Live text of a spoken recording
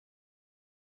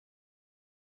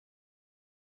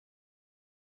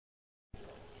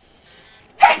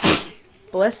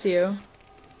Bless you.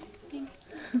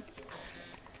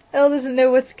 Elle doesn't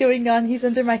know what's going on. He's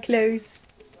under my clothes.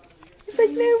 He's like,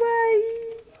 no way.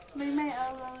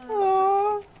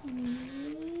 Aww.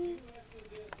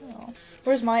 Aww.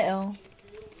 Where's my Elle?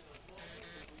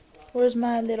 Where's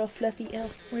my little fluffy Elle?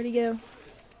 Where'd he go?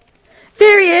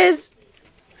 There he is!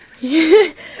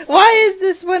 Why is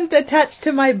this one attached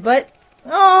to my butt?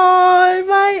 Oh,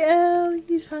 my Elle.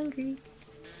 He's hungry.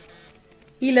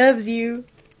 He loves you.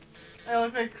 I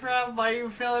look like crap. Why are you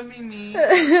filming me?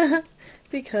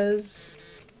 Because.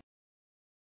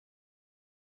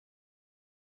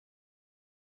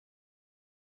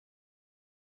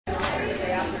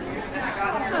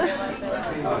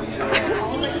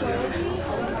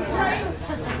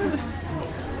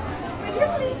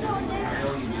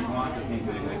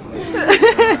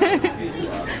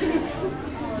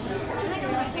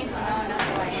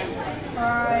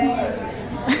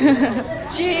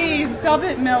 Jeez, stop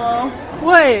it, Mello.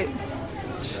 What?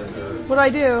 What'd I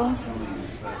do?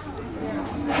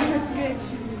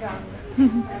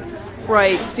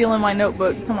 Right, stealing my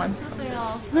notebook. Come on.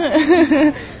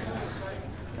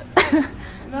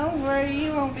 Don't worry,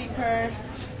 you won't be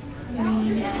cursed.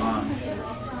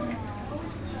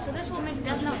 So this will make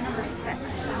Death Note number 6.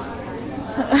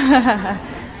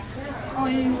 Oh,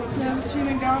 you have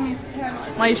Shinigami's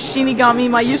head. My Shinigami,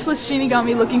 my useless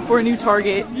Shinigami looking for a new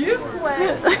target.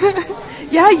 Useless.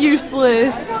 Yeah,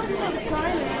 useless.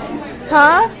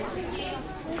 Huh?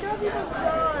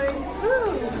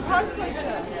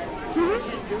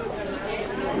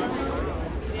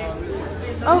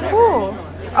 Oh, cool.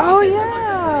 Oh,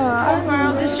 yeah. I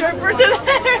borrowed this shirt for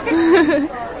today.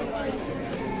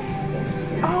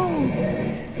 Oh,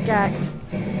 gagged.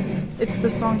 It's the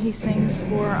song he sings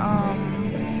for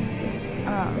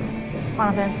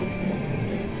Final Fantasy.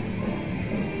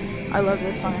 I love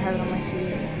this song. I have it on my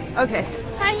CD. Okay.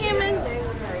 Hi, humans.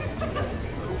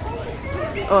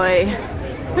 Oi.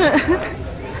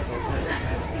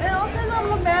 It also says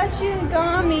I'm a bad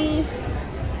Shinigami.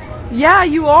 Yeah,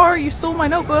 you are. You stole my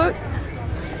notebook.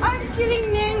 I'm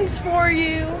getting names for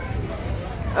you.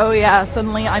 Oh yeah.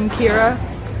 Suddenly I'm Kira.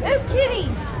 Oh, kitties.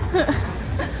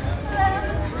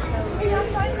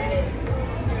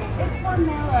 It's for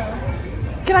Mello.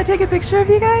 Can I take a picture of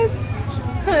you guys?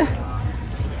 Hi.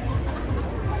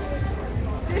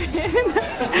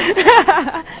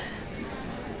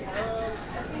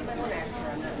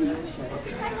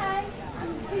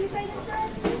 Can you say this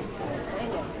right?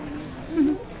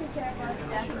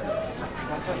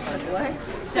 It says what?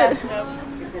 Death Note.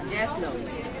 It's a death note.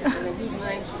 And then whose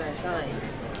name should I sign?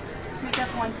 Make up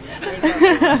one.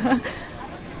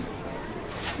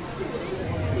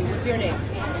 See, what's your name?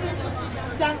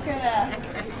 Sakura.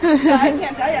 No, I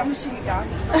can't tell you I'm a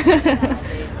Shinigami.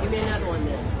 Give me another one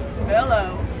then. Mello.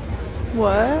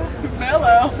 What?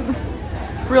 Mello.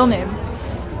 Real name?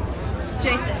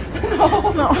 Jason.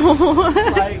 No.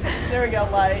 Light. There we go,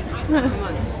 light. Come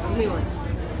on, give me one.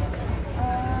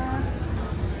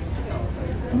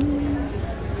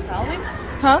 Sally?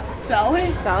 Huh?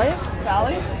 Sally? Sally?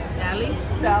 Sally? Sally?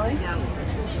 Sally? Sally.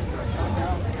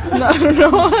 No, no.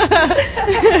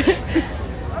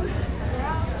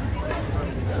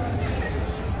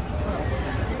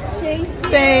 Thank you.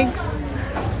 Thanks.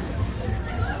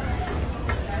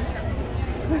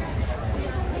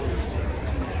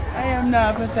 I am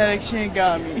not a pathetic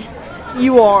Shinigami.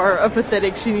 You are a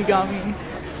pathetic Shinigami.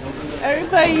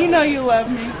 Everybody, you know you love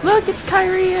me. Look, it's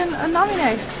Kyrie and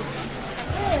Namine.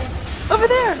 Over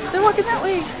there. They're walking that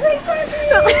way. Thank you.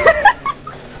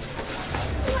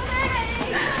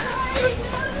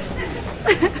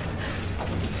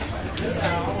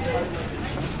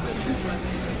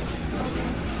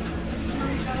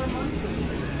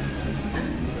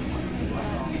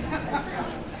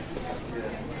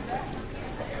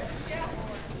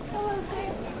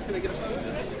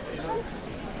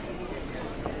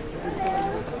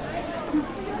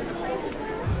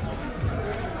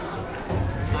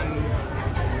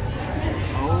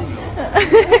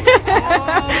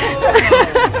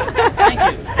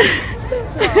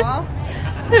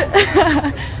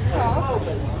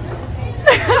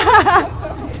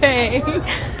 Dang.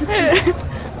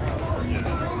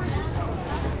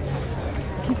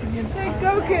 Hey,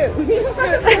 Goku.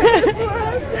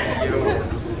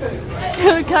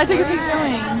 Can I take a picture?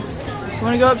 You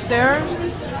want to go upstairs?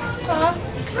 Huh?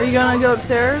 Are you gonna go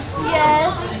upstairs?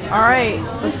 Yes. All right,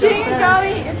 let's go upstairs.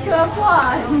 Shinigami, it's gonna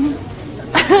fly.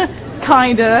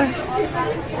 Kinda.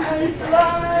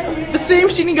 The same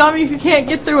Shinigami who can't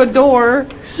get through a door.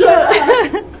 Shut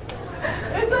up.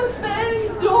 It's a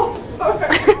thin door. Why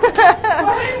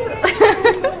are you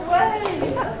in the way?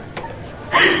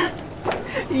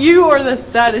 You are the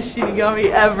saddest Shinigami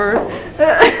ever.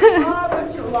 Oh,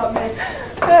 don't you love me?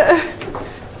 I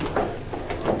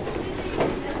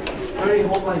already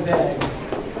hold my bag.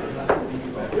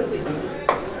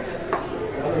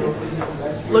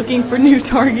 Looking for new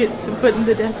targets to put in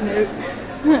the Death Note.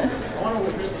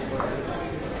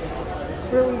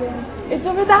 Where are we going? It's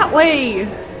over that way.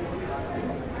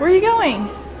 Where are you going?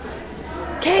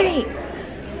 Katie!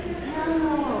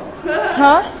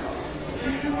 Huh?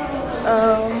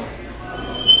 Oh.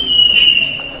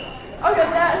 Okay,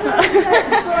 that's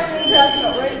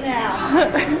right now.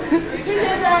 Who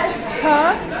did that?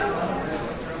 Huh?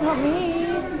 Not me.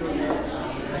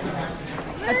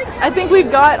 I think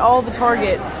we've got all the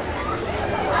targets.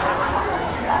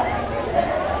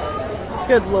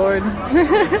 Good lord.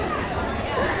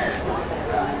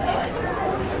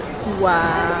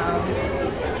 Wow.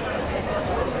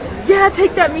 Yeah,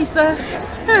 take that, Misa.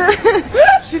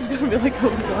 She's gonna be like, oh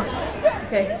my god.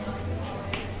 Okay.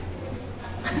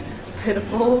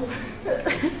 Pitiful.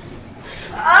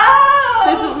 Oh!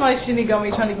 This is my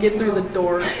Shinigami trying to get through the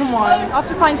door. Come on, I'll have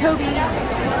to find Toby.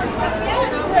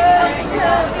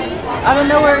 I don't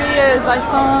know where he is. I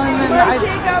saw him and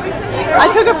I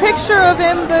took a picture of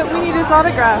him, but we need his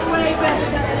autograph. Where'd he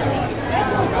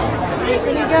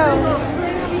go?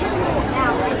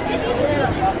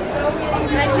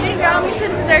 My Shinigami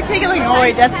senses are tingling. Oh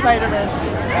wait, that's Spider-Man.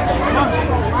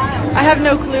 I have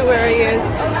no clue where he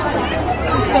is.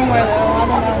 He's somewhere though. I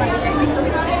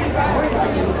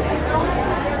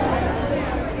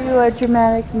don't know. Do a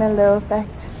dramatic Mello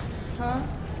effect. Huh?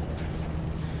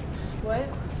 What?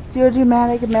 Do a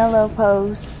dramatic Mello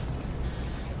pose.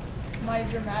 My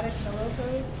dramatic Mello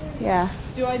pose? Yeah.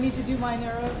 Do I need to do my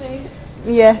neuro face?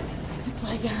 Yes. It's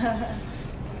like I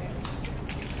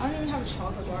don't even have a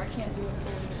chocolate bar. I can't do it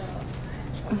fully without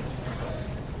chocolate.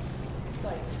 It's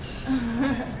like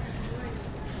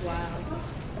wow.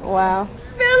 Wow.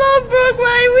 Philip broke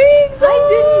my wings. I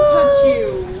didn't touch you.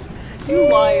 You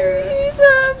liar. He's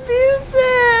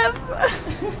abusive.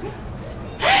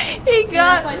 He got.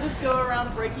 Yes, I just go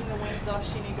around breaking the wings off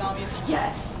Shinigami. It's like,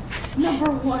 yes,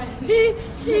 number one. He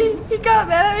got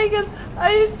mad at me because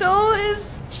I stole his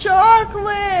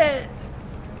chocolate.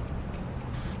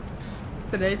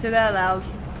 Did I say that loud?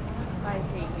 I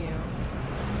hate you.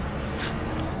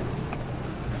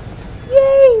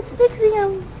 Yay, he's fixing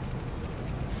him.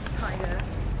 Kinda.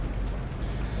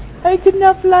 I could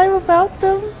not fly without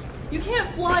them. You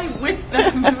can't fly with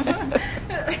them.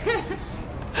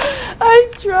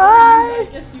 I tried. I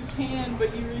guess you can,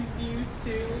 but you refuse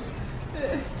to.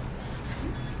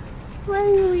 My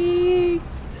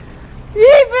wings.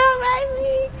 He broke my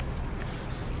wings.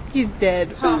 He's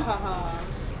dead. Ha ha ha.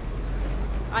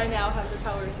 I now have the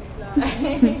power to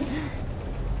fly.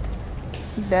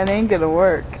 That ain't gonna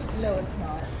work. No, it's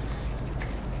not.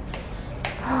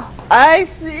 I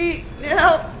see.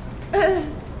 No.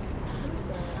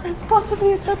 It's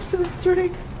possibly attached to this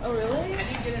drink. Oh, really? How do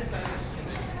you get inside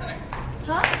this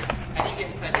Huh? How do you get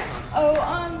inside this one?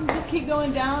 Oh, just keep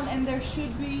going down, and there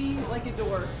should be like a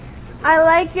door. I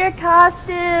like your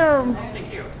costume.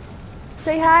 Thank you.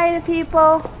 Say hi to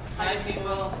people. Hi,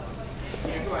 people.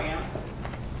 You know who I am?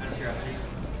 Out of curiosity.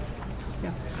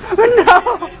 No.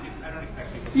 I don't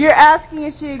expect people. You're asking a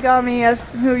Shinigami as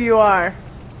who you are.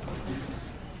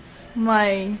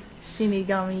 My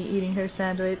Shinigami eating her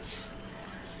sandwich.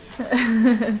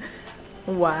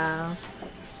 Wow.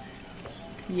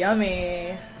 Yummy.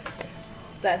 Is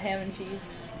that ham and cheese?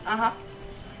 Uh-huh.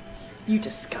 You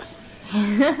disgust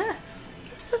me.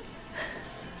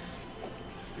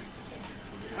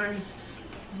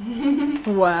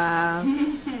 Wow.